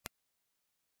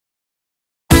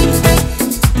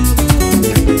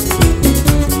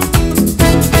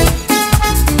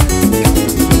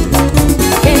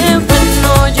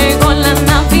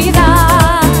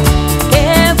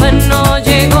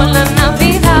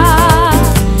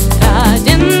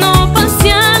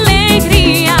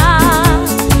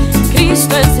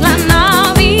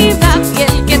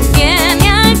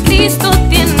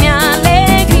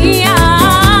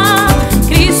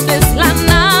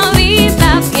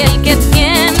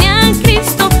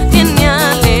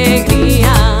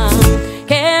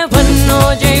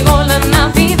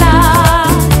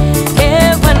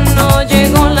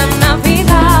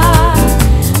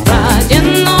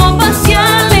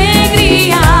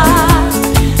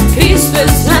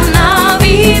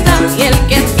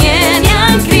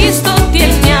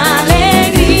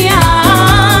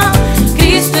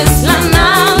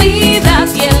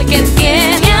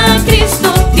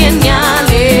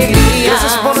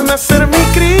nacer mi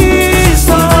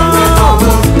Cristo.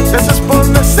 Gracias por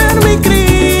nacer mi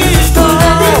Cristo.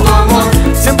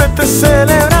 Siempre te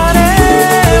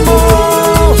celebraremos,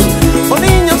 oh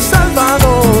niño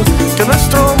salvador, que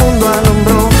nuestro mundo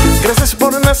alumbró. Gracias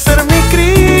por nacer mi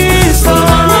Cristo.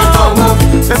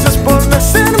 Gracias por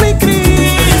nacer mi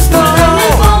Cristo.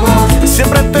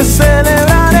 Siempre te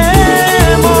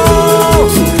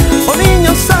celebraremos, oh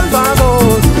niño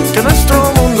salvador, que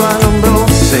nuestro mundo alumbró.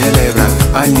 Celebra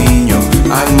al niño,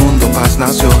 al mundo paz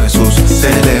nació Jesús.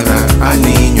 Celebra al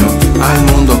niño, al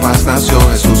mundo paz nació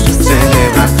Jesús.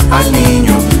 Celebra al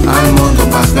niño, al mundo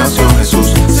paz nació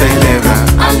Jesús. Celebra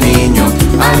al niño,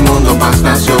 al mundo paz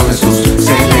nació Jesús.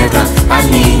 Celebra